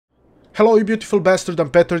Hello you beautiful bastard, I'm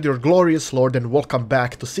Petard, your glorious lord, and welcome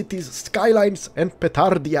back to Cities, Skylines and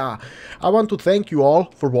Petardia. I want to thank you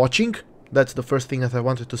all for watching. That's the first thing that I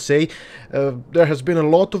wanted to say. There has been a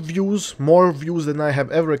lot of views, more views than I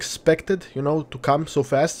have ever expected, you know, to come so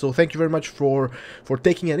fast. So thank you very much for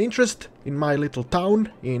taking an interest in my little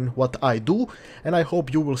town, in what I do. And I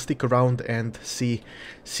hope you will stick around and see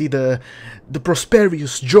the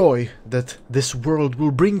prosperous joy that this world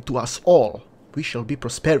will bring to us all. We shall be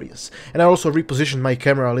prosperous. And I also repositioned my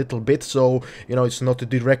camera a little bit, so, you know, it's not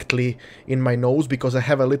directly in my nose, because I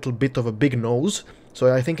have a little bit of a big nose.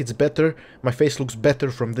 So I think it's better, my face looks better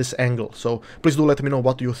from this angle. So please do let me know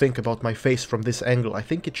what you think about my face from this angle. I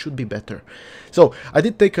think it should be better. So I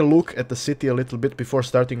did take a look at the city a little bit before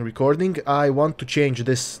starting recording. I want to change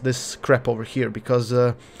this crap over here, because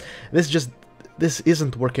this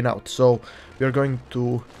isn't working out. So we are going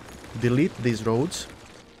to delete these roads.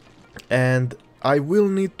 And I will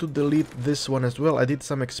need to delete this one as well. I did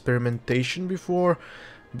some experimentation before,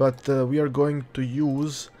 but we are going to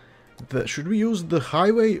use the... Should we use the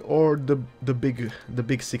highway or the big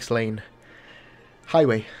 6-lane?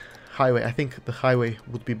 Highway. I think the highway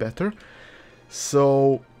would be better.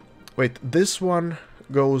 So, wait, this one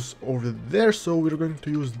goes over there, so we're going to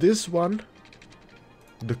use this one,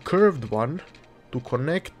 the curved one, to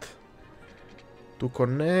connect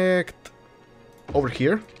over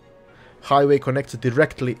here. Highway connects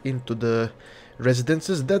directly into the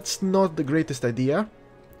residences. That's not the greatest idea.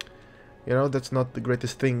 You know, that's not the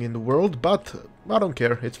greatest thing in the world, but I don't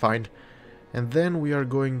care, it's fine. And then we are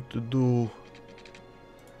going to do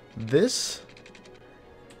this.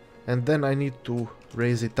 And then I need to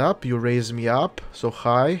raise it up. You raise me up, so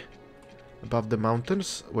high, above the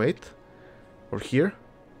mountains. Wait, or here.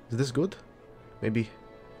 Is this good? Maybe.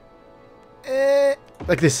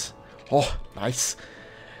 Like this. Oh, nice.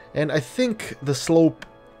 And I think the slope's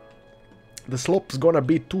gonna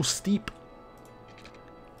be too steep.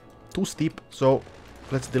 So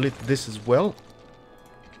let's delete this as well.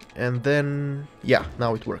 And then, yeah,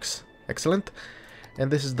 now it works. Excellent.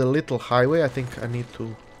 And this is the little highway. I think I need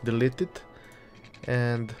to delete it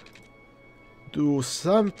and do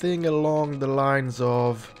something along the lines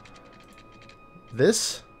of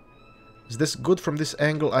this. Is this good from this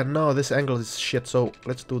angle? I know this angle is shit, so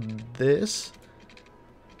let's do this.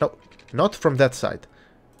 No, not from that side.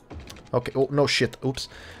 Okay, oh, no shit, oops.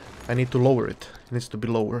 I need to lower it. It needs to be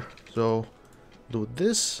lower. So, do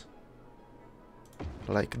this,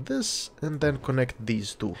 like this, and then connect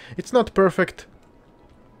these two. It's not perfect,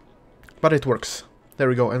 but it works. There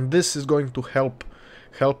we go, and this is going to help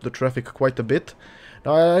the traffic quite a bit.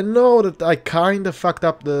 Now, I know that I kind of fucked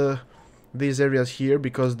up these areas here,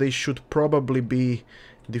 because they should probably be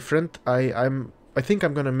different. I think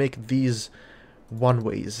I'm gonna make these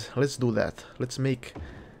one-ways. Let's do that. Let's make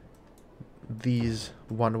these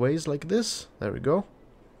one-ways like this. There we go.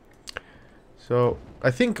 So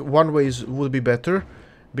I think one-ways would be better,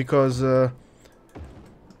 because I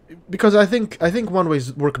think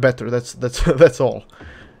one-ways work better. That's all.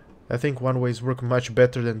 I think one-ways work much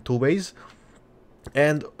better than two-ways.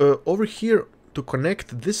 And over here, to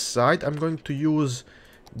connect this side, I'm going to use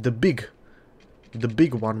the big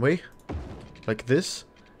one-way, like this.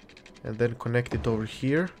 And then connect it over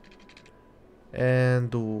here. And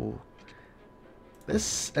do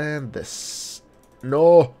this and this.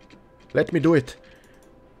 No! Let me do it.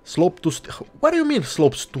 Slope too steep. What do you mean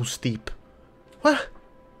slope's too steep? What?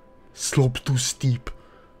 Slope too steep.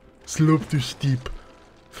 Slope too steep.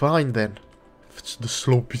 Fine then. If the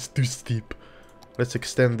slope is too steep. Let's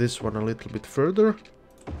extend this one a little bit further.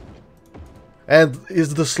 And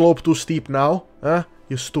is the slope too steep now? Huh?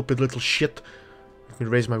 You stupid little shit. Let me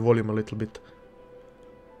raise my volume a little bit.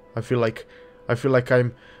 I feel like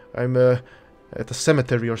I'm at a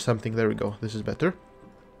cemetery or something. There we go. This is better.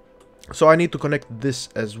 So I need to connect this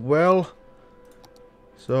as well.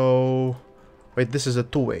 So wait, this is a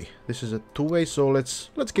two-way. This is a two-way. So let's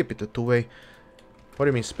keep it a two-way. What do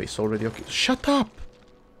you mean space already? Okay, shut up.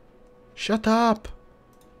 Shut up.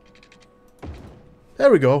 There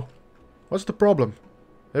we go. What's the problem?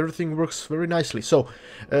 Everything works very nicely. So,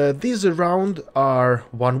 these around are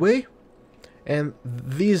one way, and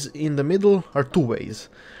these in the middle are two ways.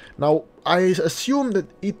 Now, I assume that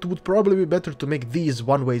it would probably be better to make these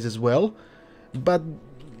one ways as well, but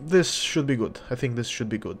this should be good. I think this should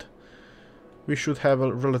be good. We should have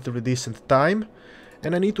a relatively decent time,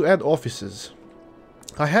 and I need to add offices.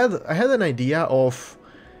 I had an idea of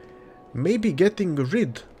maybe getting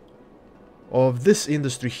rid of this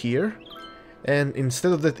industry here, and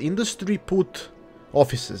instead of that industry, put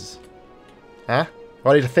offices. Huh?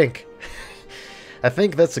 What do you think? I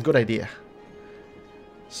think that's a good idea.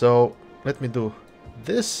 So let me do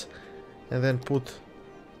this, and then put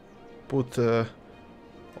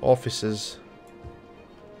offices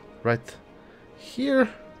right here.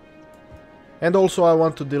 And also I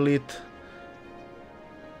want to delete...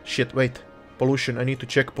 Shit, wait. Pollution. I need to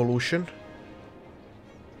check pollution.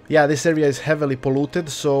 Yeah, this area is heavily polluted,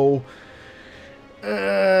 so...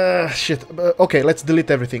 shit. Okay, let's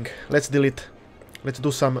delete everything. Let's delete. Let's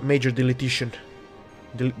do some major deletion.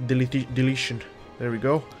 Deletion. There we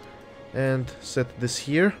go. And set this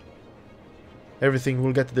here. Everything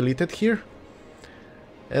will get deleted here.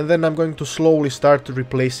 And then I'm going to slowly start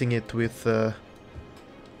replacing it with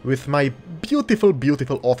my beautiful,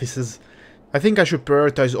 beautiful offices. I think I should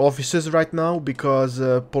prioritize offices right now, because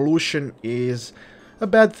pollution is a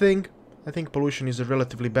bad thing. I think pollution is a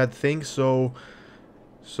relatively bad thing, so...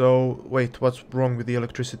 wait, what's wrong with the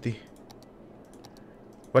electricity?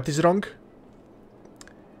 What is wrong?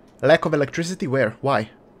 Lack of electricity? Where? Why?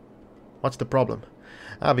 What's the problem?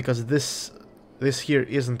 Ah, because this here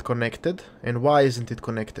isn't connected. And why isn't it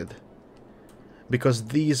connected? Because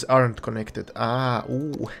these aren't connected. Ah,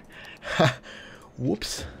 ooh.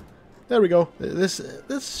 Whoops. There we go.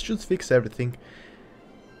 This should fix everything.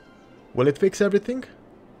 Will it fix everything?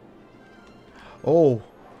 Oh,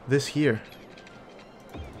 this here.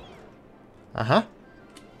 Uh-huh.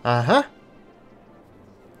 Uh-huh.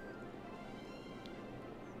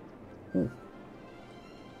 Ooh.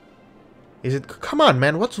 Is it... Come on,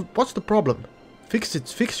 man. What's the problem? Fix it.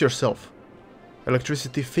 Fix yourself.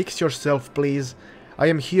 Electricity, fix yourself, please. I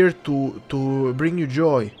am here to bring you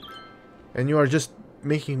joy. And you are just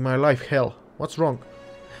making my life hell. What's wrong?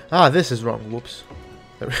 Ah, this is wrong. Whoops.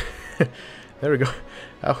 There we go.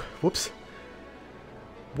 Oh, whoops.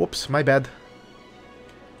 Whoops, my bad.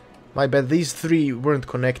 My bad, these three weren't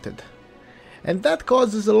connected. And that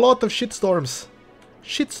causes a lot of shitstorms.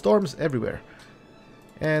 Shitstorms everywhere.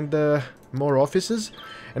 And more offices.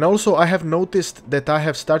 And also I have noticed that I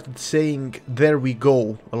have started saying "there we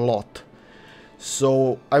go" a lot.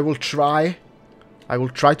 So I will try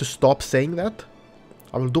to stop saying that.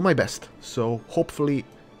 I will do my best. So hopefully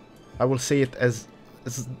I will say it as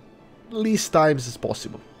least times as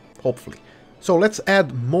possible. Hopefully. So let's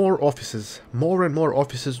add more offices. More and more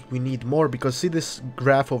offices. We need more, because see this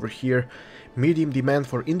graph over here? Medium demand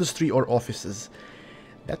for industry or offices.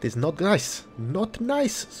 That is not nice. Not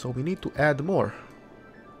nice. So we need to add more.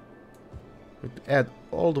 We add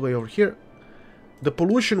all the way over here. The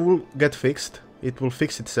pollution will get fixed. It will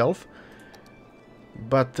fix itself.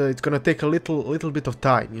 But it's gonna take a little bit of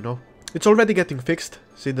time, you know. It's already getting fixed.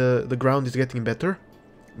 See, the ground is getting better.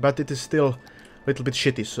 But it is still a little bit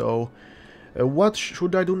shitty, so... what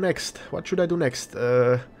should I do next? What should I do next?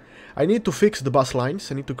 I need to fix the bus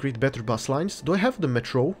lines. I need to create better bus lines. Do I have the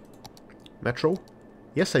metro? Metro?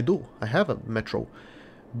 Yes, I do. I have a metro.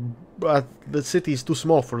 But the city is too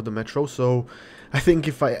small for the metro, so I think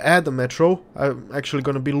if I add a metro, I'm actually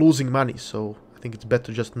gonna be losing money, so I think it's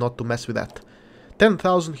better just not to mess with that.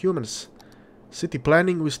 10,000 humans. City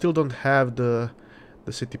planning, we still don't have the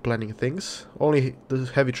city planning things. Only the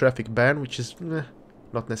heavy traffic ban, which is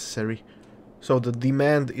not necessary. So the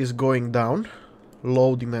demand is going down.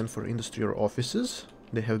 Low demand for industry or offices.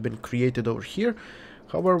 They have been created over here.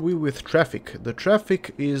 How are we with traffic? The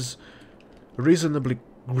traffic is reasonably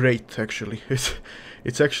great, actually.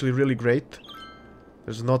 It's actually really great.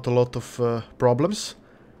 There's not a lot of problems.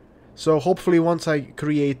 So hopefully once I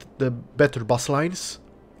create the better bus lines,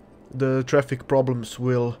 the traffic problems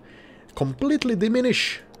will completely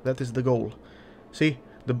diminish. That is the goal. See,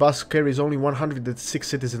 the bus carries only 106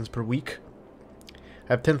 citizens per week.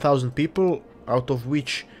 I have 10,000 people, out of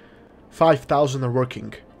which 5,000 are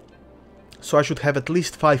working. So I should have at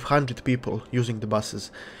least 500 people using the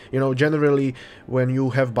buses. You know, generally when you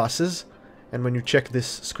have buses, and when you check this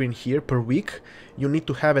screen here per week, you need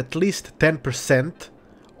to have at least 10%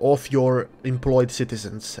 of your employed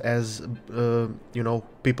citizens as, you know,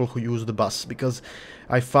 people who use the bus. Because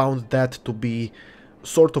I found that to be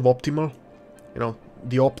sort of optimal. You know,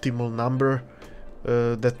 the optimal number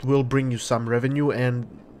that will bring you some revenue and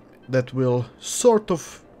that will sort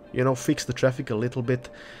of, you know, fix the traffic a little bit,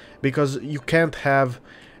 because you can't have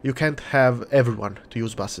everyone to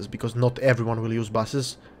use buses, because not everyone will use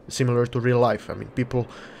buses, similar to real life. I mean,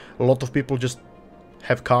 a lot of people just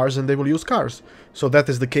have cars and they will use cars. So that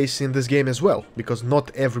is the case in this game as well, because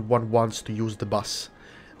not everyone wants to use the bus.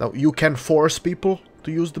 Now, you can force people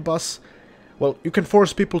to use the bus. Well, you can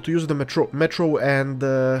force people to use the metro and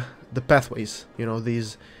the pathways, you know,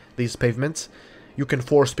 these pavements. You can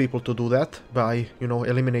force people to do that by, you know,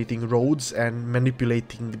 eliminating roads and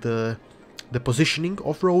manipulating the positioning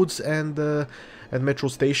of roads and metro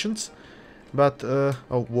stations. But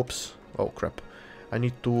oh, whoops, Oh crap. I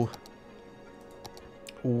need to...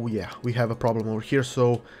 Oh yeah, we have a problem over here,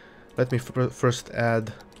 so let me first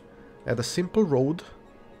add a simple road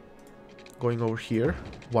going over here,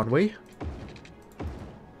 one way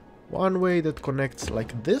that connects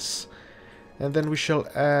like this, and then we shall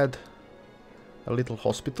add a little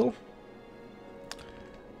hospital.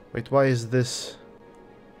 Wait, why is this?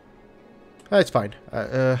 Ah, it's fine.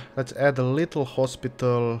 Let's add a little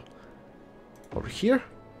hospital over here.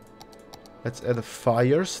 Let's add a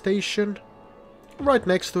fire station right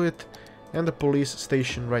next to it, and a police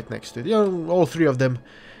station right next to it. You know, all three of them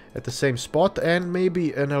at the same spot, and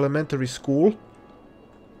maybe an elementary school.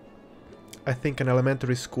 I think an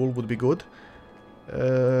elementary school would be good.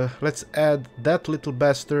 Let's add that little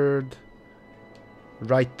bastard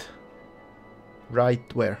right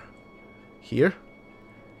where? Here?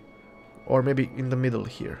 Or maybe in the middle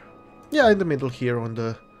here. Yeah, in the middle here on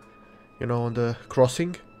the, you know, on the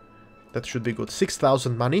crossing. That should be good.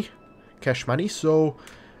 6,000 money. Cash money, so...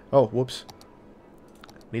 Oh, whoops.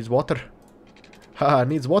 Needs water. Haha,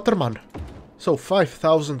 needs water, man. So,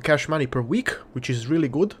 5,000 cash money per week, which is really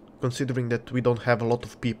good, considering that we don't have a lot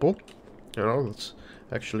of people. You know, that's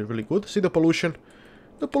actually really good. See the pollution?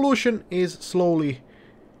 The pollution is slowly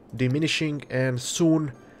diminishing, and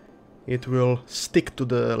soon it will stick to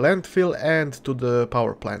the landfill and to the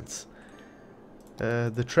power plants.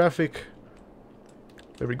 The traffic...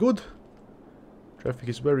 Very good. Traffic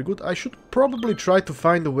is very good. I should probably try to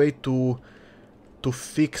find a way to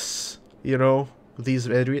fix, you know, these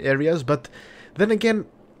areas, but then again,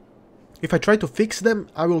 if I try to fix them,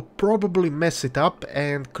 I will probably mess it up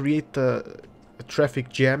and create a traffic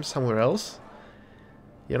jam somewhere else.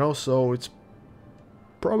 You know, so it's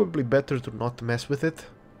probably better to not mess with it.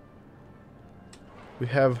 We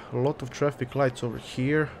have a lot of traffic lights over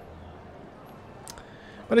here.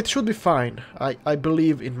 But it should be fine. I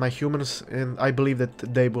believe in my humans, and I believe that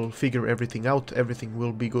they will figure everything out. Everything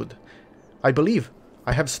will be good. I believe.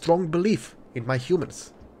 I have strong belief in my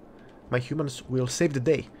humans. My humans will save the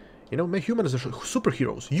day. You know, my humans are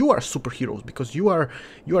superheroes. You are superheroes because you are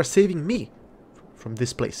saving me from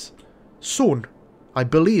this place. Soon, I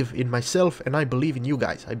believe in myself and I believe in you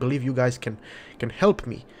guys. I believe you guys can help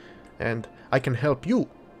me, and I can help you.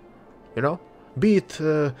 You know, be it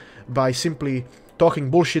by simply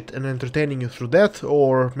talking bullshit and entertaining you through that,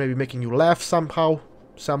 or maybe making you laugh somehow,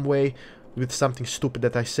 some way, with something stupid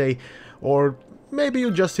that I say, or maybe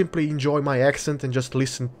you just simply enjoy my accent and just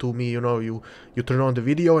listen to me, you know, you turn on the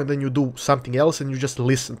video and then you do something else and you just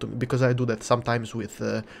listen to me, because I do that sometimes with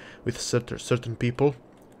certain people.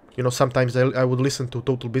 You know, sometimes I would listen to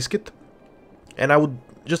Total Biscuit, and I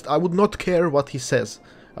would not care what he says.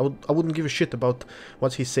 I wouldn't give a shit about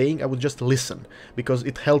what he's saying. I would just listen, because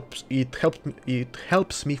it helps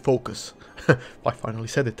me focus. I finally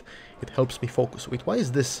said it. It helps me focus. Wait, why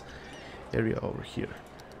is this area over here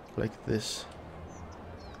like this?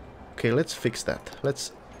 Okay, let's fix that.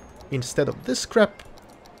 Let's, instead of this crap,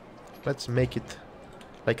 let's make it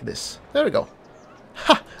like this. There we go.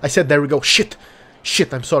 Ha! I said there we go. Shit!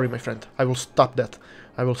 Shit, I'm sorry, my friend. I will stop that.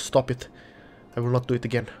 I will stop it. I will not do it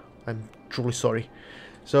again. I'm truly sorry.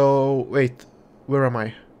 So, wait, where am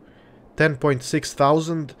I? 10.6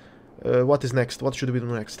 thousand. What is next? What should we do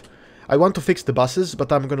next? I want to fix the buses,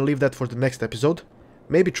 but I'm gonna leave that for the next episode.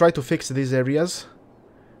 Maybe try to fix these areas.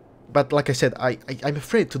 But like I said, I'm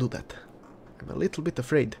afraid to do that. I'm a little bit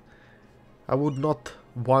afraid. I would not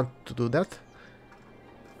want to do that.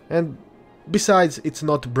 And besides, it's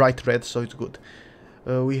not bright red, so it's good.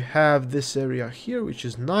 We have this area here, which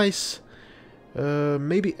is nice.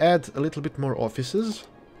 Maybe add a little bit more offices.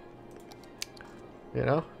 You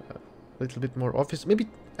know, a little bit more office. Maybe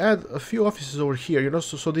add a few offices over here, you know,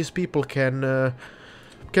 so these people can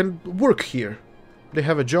work here. They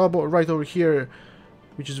have a job right over here,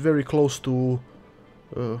 which is very close to,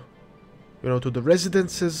 you know, to the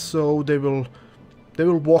residences, so they will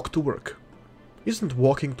walk to work. Isn't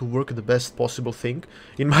walking to work the best possible thing?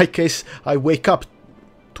 In my case, I wake up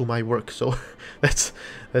to my work, so that's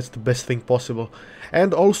the best thing possible.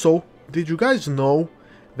 And also, did you guys know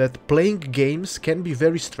that playing games can be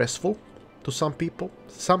very stressful to some people?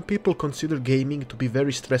 Some people consider gaming to be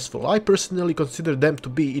very stressful. I personally consider them to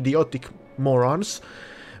be idiotic morons,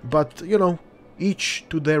 but you know, each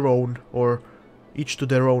to their own, or each to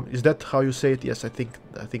their own. Is that how you say it? Yes, I think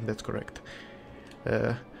that's correct.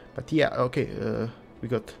 But yeah, okay, we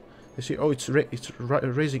got, you see, oh, it's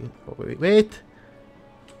raising, oh, wait,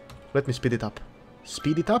 let me speed it up.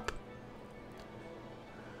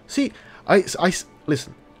 See,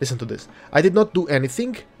 listen, Listen to this. I did not do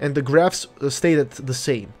anything, and the graphs stayed at the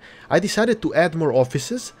same. I decided to add more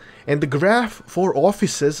offices, and the graph for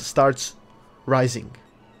offices starts rising.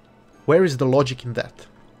 Where is the logic in that?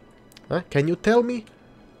 Huh? Can you tell me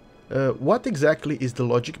what exactly is the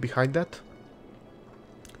logic behind that?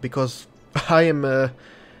 Because I am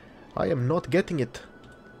not getting it.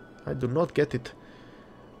 I do not get it.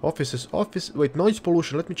 Offices, wait, noise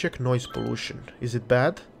pollution. Let me check noise pollution. Is it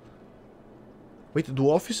bad? Wait, do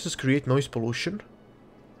offices create noise pollution?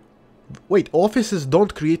 Wait, offices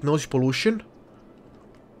don't create noise pollution?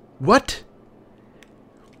 What?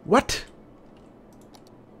 What?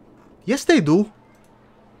 Yes, they do.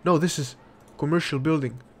 No, this is commercial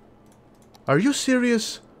building. Are you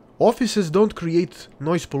serious? Offices don't create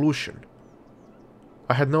noise pollution.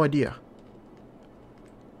 I had no idea.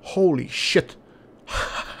 Holy shit.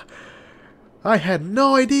 I had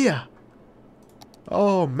no idea.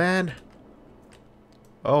 Oh, man.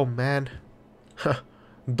 Oh, man.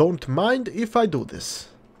 Don't mind if I do this.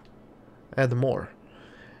 Add more.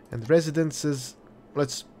 And residences.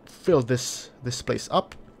 Let's fill this place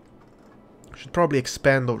up. Should probably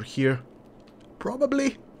expand over here.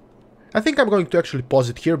 Probably. I think I'm going to actually pause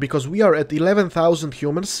it here because we are at 11,000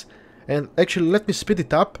 humans. And actually, let me speed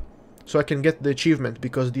it up so I can get the achievement,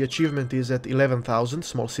 because the achievement is at 11,000,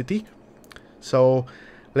 small city. So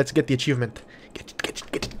let's get the achievement. Get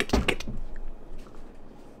it.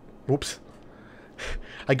 Oops.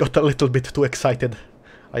 I got a little bit too excited.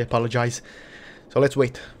 I apologize. So let's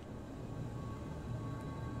wait.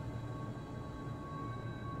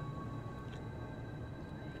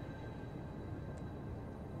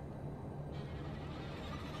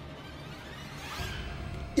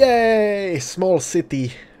 Yay! Small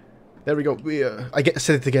city. There we go.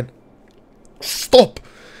 Said it again. Stop!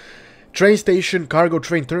 Train station, cargo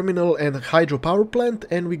train terminal, and hydropower plant,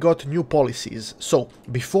 and we got new policies. So,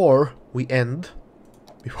 before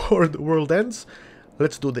the world ends,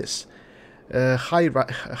 let's do this.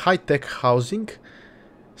 High-tech housing,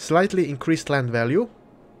 slightly increased land value.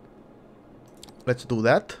 Let's do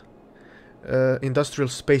that. Industrial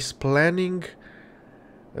space planning.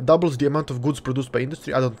 Doubles the amount of goods produced by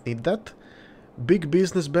industry. I don't need that. Big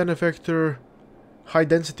business benefactor. High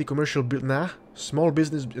density commercial nah. Small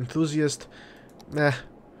business enthusiast. Nah.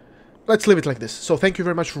 Let's leave it like this. So thank you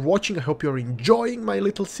very much for watching. I hope you're enjoying my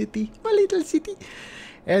little city.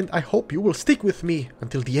 And I hope you will stick with me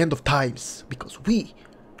until the end of times, because we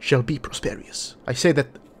shall be prosperous. I say that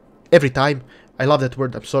every time. I love that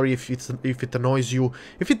word. I'm sorry if it annoys you.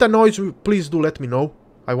 If it annoys you, please do let me know.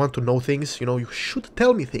 I want to know things. You know, you should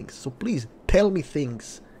tell me things. So please tell me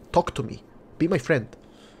things. Talk to me. Be my friend.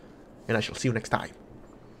 And I shall see you next time.